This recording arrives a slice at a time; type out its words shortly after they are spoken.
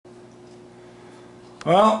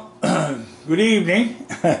Well, good evening.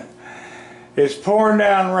 It's pouring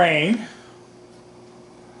down rain,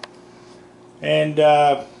 and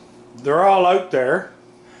they're all out there.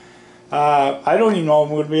 I don't even know if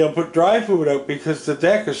I'm going to be able to put dry food out because the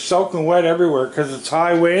deck is soaking wet everywhere because it's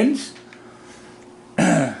high winds.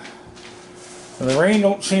 And the rain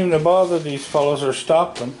don't seem to bother these fellows or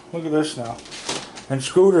stop them. Look at this now. And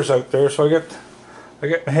Scooter's out there, so I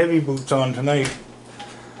got my heavy boots on tonight.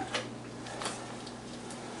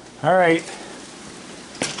 Alright,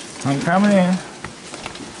 I'm coming in.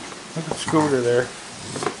 Look at Scooter there.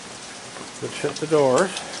 Let's shut the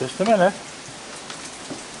doors. Just a minute.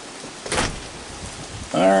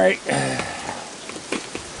 Alright.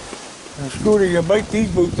 Scooter, you can bite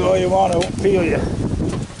these boots all you want, I won't feel you.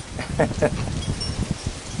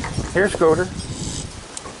 Here, Scooter.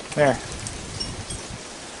 There.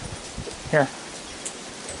 Here.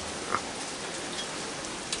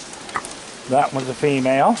 That one's a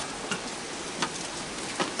female.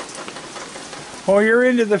 Oh, you're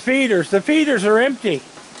into the feeders. The feeders are empty.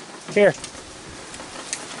 Here.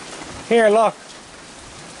 Here, look.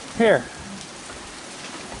 Here.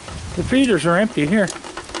 The feeders are empty. Here.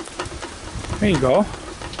 There you go.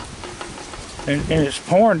 And it's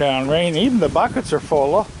pouring down rain. Even the buckets are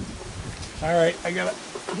full. Look. Alright, I gotta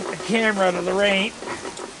get the camera out of the rain.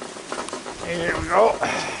 There we go.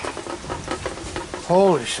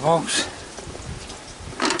 Holy smokes.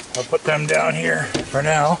 I'll put them down here for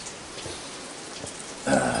now.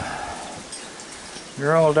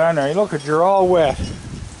 You're all down there. Look at, you're all wet.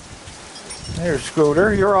 There's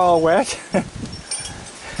Scooter. You're all wet.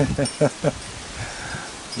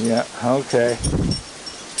 Yeah, okay.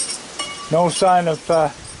 No sign of,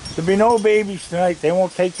 there'll be no babies tonight. They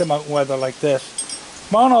won't take them out in weather like this.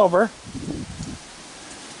 Come on over.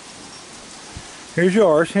 Here's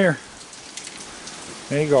yours. Here.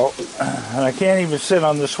 There you go. And I can't even sit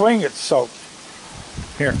on the swing. It's soaked.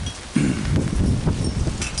 Here.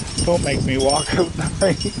 Don't make me walk out in the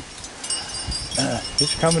rain.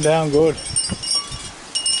 It's coming down good.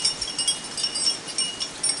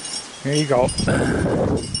 Here you go.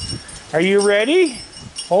 Are you ready?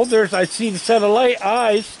 Oh, I see the set of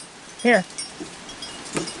eyes. Here.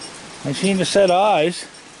 I seen the set of eyes.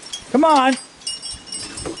 Come on.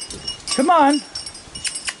 Come on.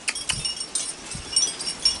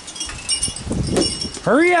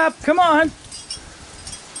 Hurry up. Come on.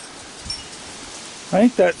 I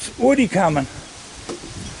think that's Woody coming.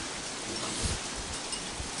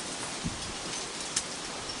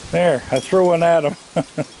 There, I threw one at him.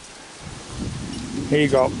 Here you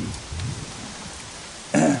go.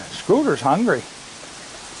 Scooter's hungry.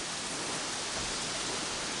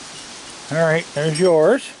 Alright, there's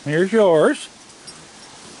yours. Here's yours.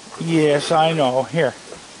 Yes, I know. Here.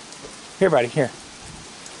 Here, buddy, here.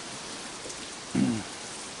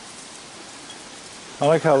 I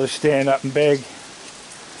like how they stand up and beg.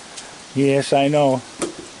 Yes, I know.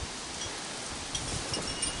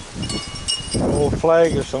 The old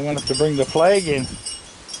flag is, I'm going to have to bring the flag in.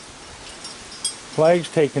 Flag's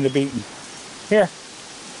taking the beating. Here.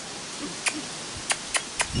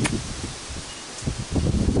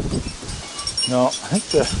 No, I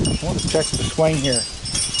think I want to check the swing here.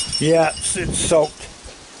 Yeah, it's soaked.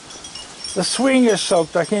 The swing is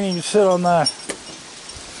soaked. I can't even sit on that.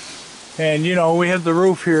 And you know, we have the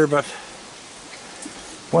roof here, but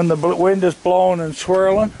when the wind is blowing and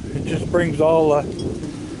swirling, it just brings all the...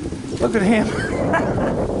 Look at him.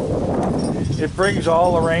 It brings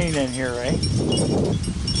all the rain in here, eh?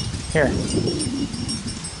 Here.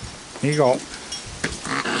 Here you go.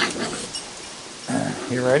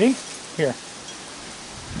 You ready? Here.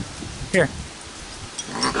 Here.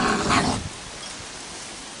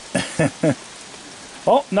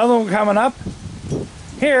 Oh, another one coming up.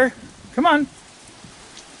 Here. Come on.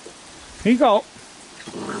 Here you go.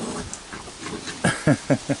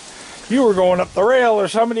 You were going up the rail.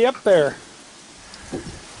 There's somebody up there.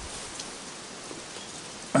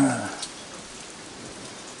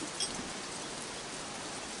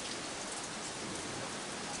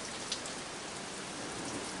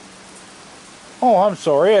 Oh, I'm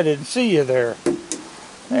sorry. I didn't see you there.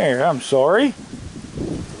 There, I'm sorry.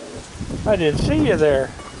 I didn't see you there.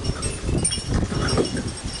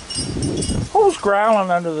 Who's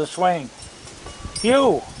growling under the swing?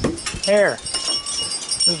 You. Here.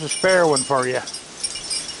 There's a spare one for you.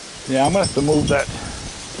 Yeah, I'm going to have to move that.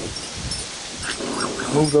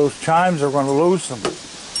 Move those chimes, or we're going to lose them.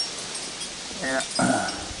 Yeah.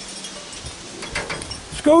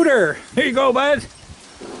 Scooter! Here you go, bud.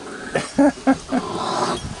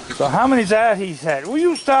 So how many's that he said? Will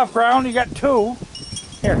you stop growling? You got two.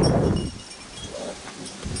 Here.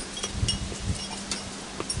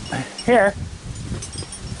 Here.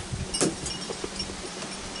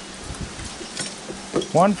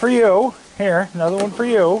 One for you. Here, another one for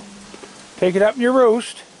you. Take it up in your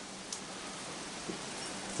roost.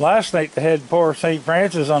 Last night they had poor St.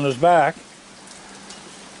 Francis on his back.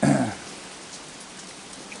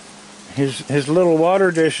 His little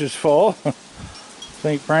water dish is full.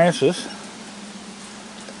 St. Francis.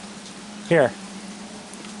 Here.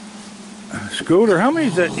 Scooter, how many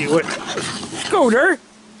is that you would? Scooter!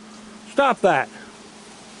 Stop that.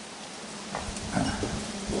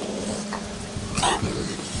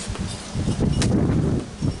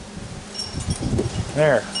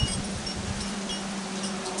 There.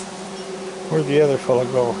 Where'd the other fella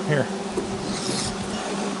go? Here.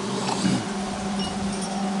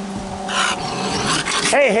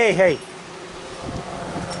 Hey, hey, hey.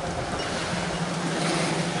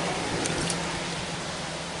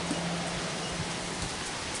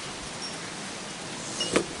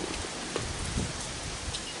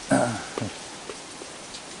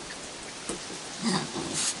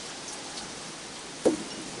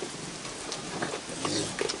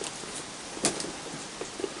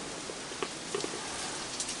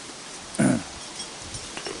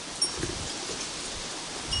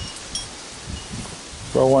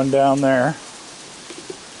 Throw one down there.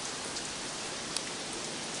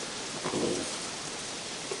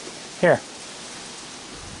 Here.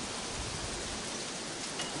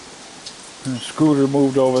 And the Scooter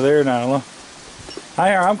moved over there now. Look.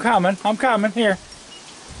 I'm coming. Here.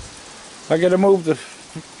 I gotta move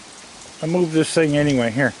this thing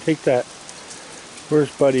anyway. Here, take that.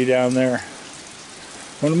 Where's Buddy down there?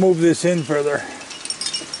 I'm gonna move this in further.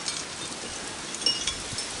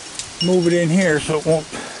 Move it in here so it won't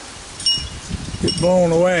get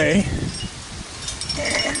blown away.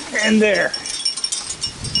 And there.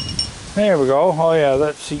 There we go. Oh yeah,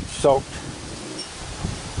 that seat's soaked.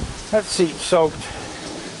 That seat's soaked.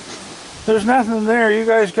 There's nothing there. You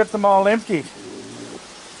guys got them all emptied.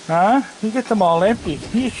 Huh? You get them all emptied.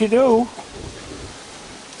 Yes, you do.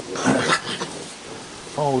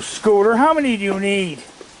 Oh, Scooter, how many do you need?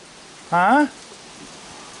 Huh?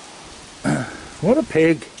 What a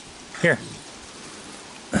pig. Here.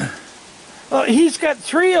 Oh, he's got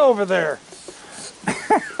 3 over there.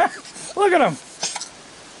 Look at him.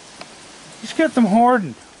 He's got them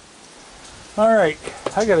hoarding. Alright,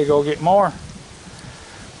 I gotta go get more.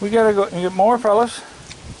 We gotta go and get more, fellas.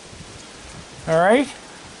 Alright?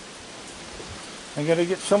 I gotta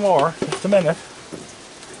get some more. Just a minute.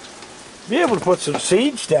 Be able to put some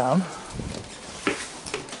seeds down.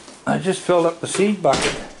 I just filled up the seed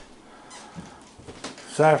bucket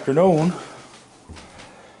this afternoon.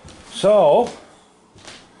 So,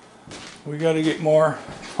 we got to get more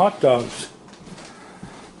hot dogs.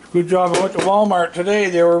 Good job. I went to Walmart today.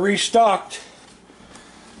 They were restocked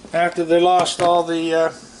after they lost all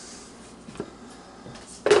the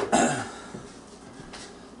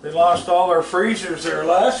they lost all their freezers there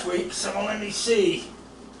last week. So let me see.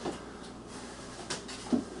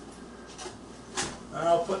 And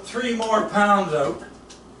I'll put 3 more pounds out.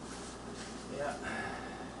 Yeah.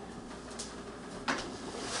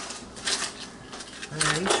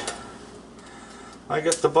 And I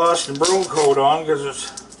got the Boston broom coat on because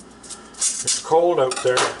it's cold out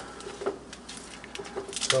there.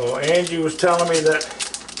 So Angie was telling me that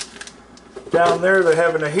down there they're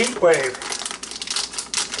having a heat wave.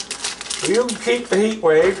 You can keep the heat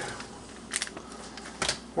wave.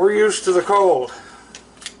 We're used to the cold.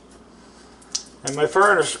 And my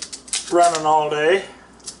furnace running all day.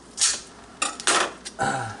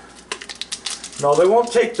 No, they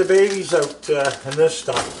won't take the babies out in this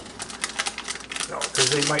stuff. No, because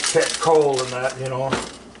they might catch cold and that, you know,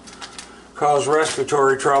 cause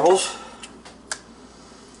respiratory troubles.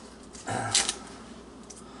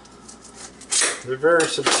 They're very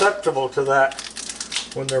susceptible to that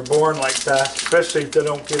when they're born like that, especially if they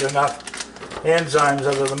don't get enough enzymes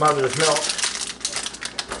out of the mother's milk,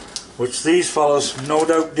 which these fellows no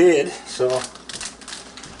doubt did. So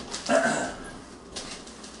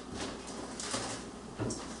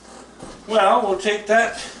well, we'll take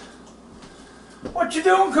that. What you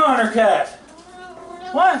doing, Connor Cat?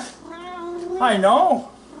 What? I know,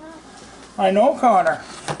 Connor.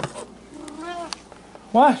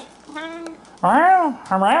 What?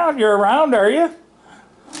 I'm around. You're around, are you?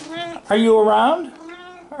 Are you around?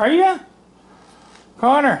 Are you?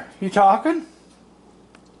 Connor, you talking?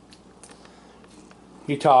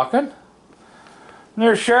 You talking?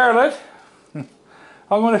 There's Charlotte. I'm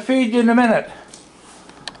going to feed you in a minute.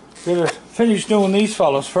 Gotta finish doing these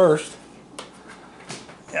fellows first.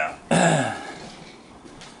 Yeah.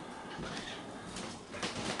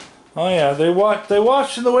 Oh yeah, they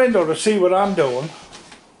watch in the window to see what I'm doing.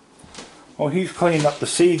 Oh, he's cleaning up the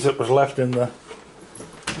seeds that was left in the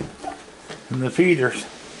feeders.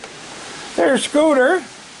 There's Scooter.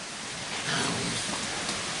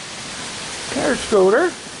 There's Scooter.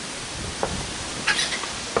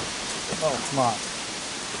 Oh, come on.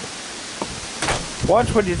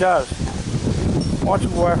 Watch what he does. Watch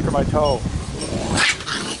him go after my toe.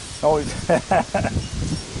 Oh, he's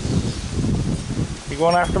he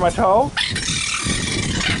going after my toe?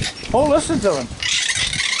 Oh, listen to him.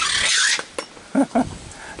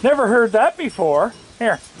 Never heard that before.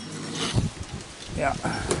 Here. Yeah.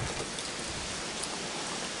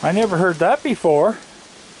 I never heard that before.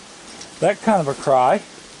 That kind of a cry.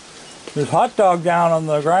 There's a hot dog down on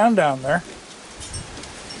the ground down there.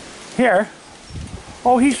 Here.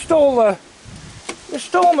 Oh, he stole my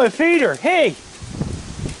feeder. Hey.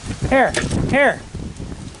 Here. Here.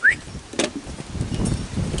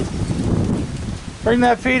 Bring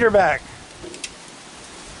that feeder back.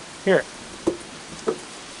 Here.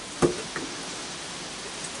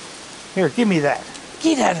 Here, give me that.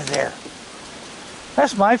 Get out of there.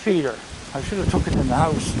 That's my feeder. I should have took it in the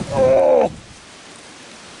house. Oh!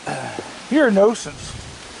 You're a nuisance.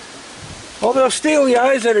 Well, they'll steal the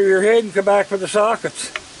eyes out of your head and come back for the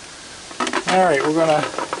sockets. Alright, we're gonna...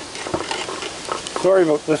 Sorry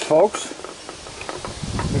about this, folks.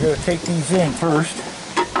 We're gonna take these in first.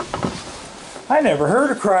 I never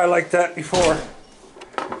heard a cry like that before.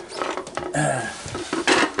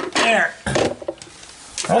 There.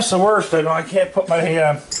 That's the worst. I know I can't put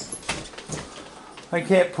my I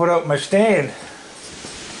can't put out my stand.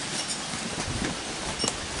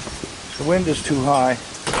 The wind is too high.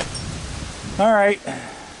 All right.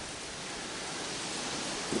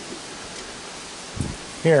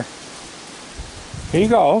 Here. Here you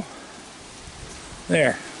go.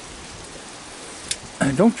 There.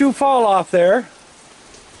 Don't you fall off there.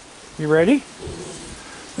 You ready?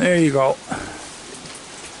 There you go.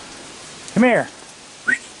 Come here.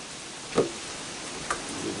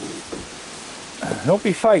 Don't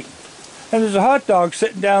be fighting. And there's a hot dog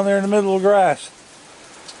sitting down there in the middle of the grass.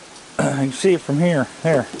 You can see it from here.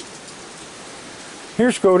 There.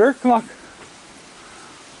 Here, Scooter. Come on.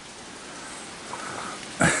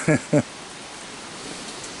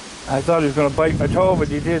 I thought he was going to bite my toe, but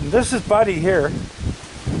he didn't. This is Buddy here.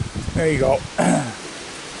 There you go. I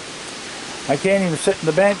can't even sit in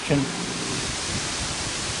the bench and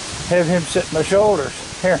have him sit on my shoulders.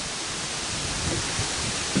 Here.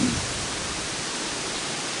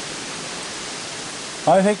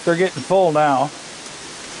 I think they're getting full now.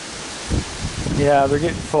 Yeah, they're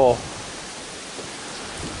getting full.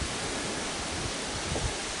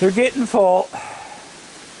 They're getting full.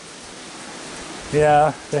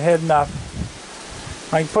 Yeah, they're heading up.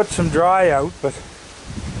 I can put some dry out, but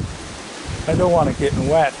I don't want it getting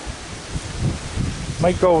wet.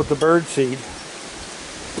 Might go with the bird seed.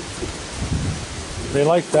 They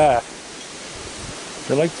like that.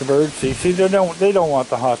 They like the bird seed. See, they don't want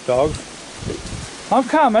the hot dogs. I'm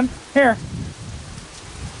coming. Here.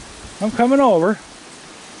 I'm coming over.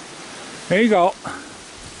 There you go.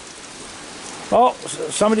 Oh,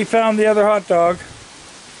 somebody found the other hot dog.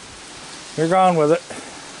 They're gone with it.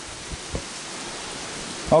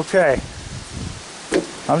 Okay.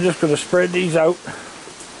 I'm just going to spread these out.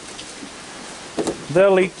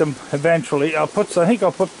 They'll eat them eventually. I think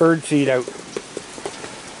I'll put bird seed out.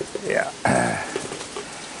 Yeah.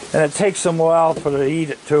 And it takes them a while for them to eat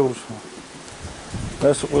it too. So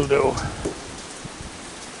that's what we'll do.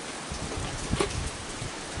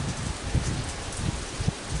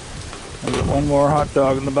 I've got one more hot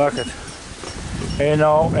dog in the bucket. You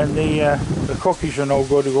know, and the cookies are no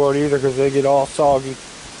good to go out either because they get all soggy.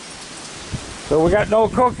 So we got no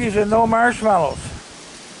cookies and no marshmallows.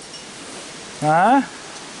 Huh?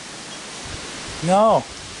 No.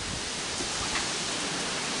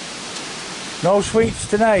 No sweets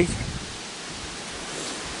tonight.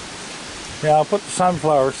 Yeah, I'll put the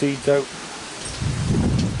sunflower seeds out.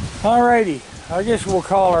 Alrighty, I guess we'll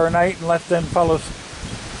call her a night and let them fellas,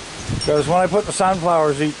 because when I put the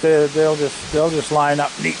sunflowers eat, they'll just line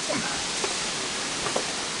up and eat them.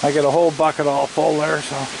 I got a whole bucket all full there,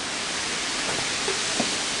 so.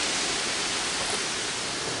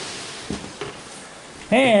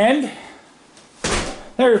 And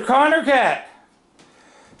there's Connor Cat.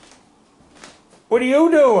 What are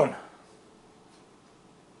you doing?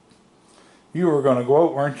 You were going to go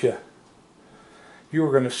out, weren't you? You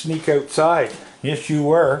were going to sneak outside. Yes, you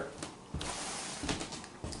were.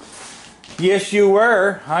 Yes, you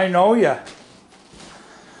were. I know you.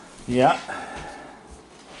 Yeah.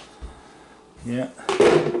 Yeah.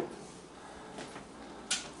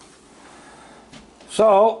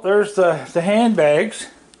 So there's the handbags.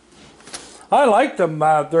 I like them.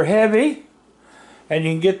 They're heavy, and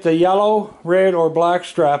you can get the yellow, red, or black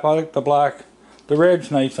strap. I like the black. The red's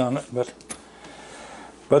nice on it,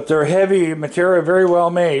 but they're heavy material, very well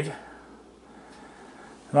made.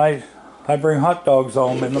 And I bring hot dogs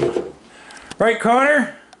home in them. Right,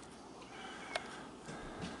 Connor?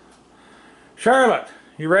 Charlotte,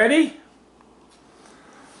 you ready?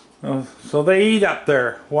 So they eat up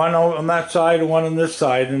there. One on that side and one on this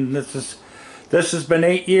side, and this has been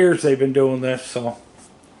 8 years they've been doing this. So,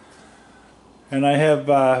 and I have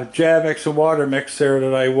Javex and water mix there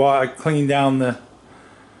that I clean down the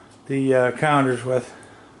counters with.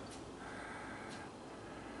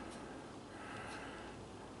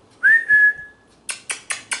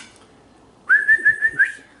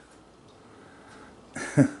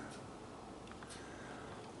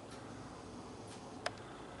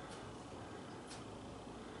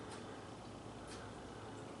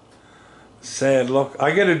 Sad look.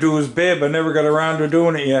 I gotta do his bib. I never got around to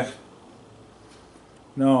doing it yet.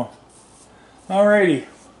 No. Alrighty.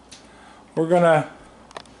 We're gonna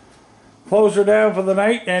close her down for the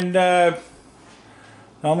night, and I'm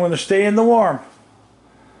gonna stay in the warm.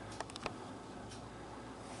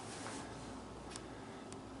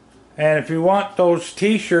 And if you want those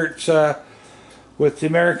t-shirts with the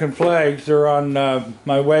American flags, they're on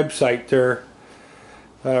my website. They're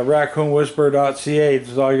raccoonwhisperer.ca.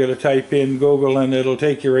 So all you got to type in Google and it'll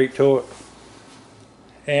take you right to it.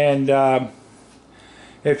 And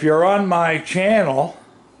if you're on my channel,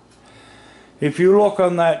 if you look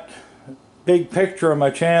on that big picture of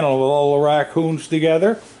my channel with all the raccoons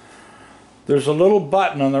together, there's a little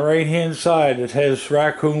button on the right hand side that has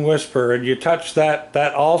Raccoon Whisperer, and you touch that,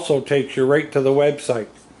 that also takes you right to the website.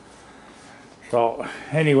 So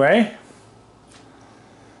anyway,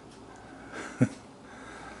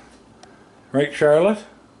 right, Charlotte?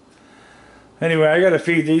 Anyway, I gotta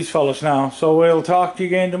feed these fellas now, so we'll talk to you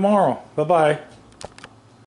again tomorrow. Bye-bye.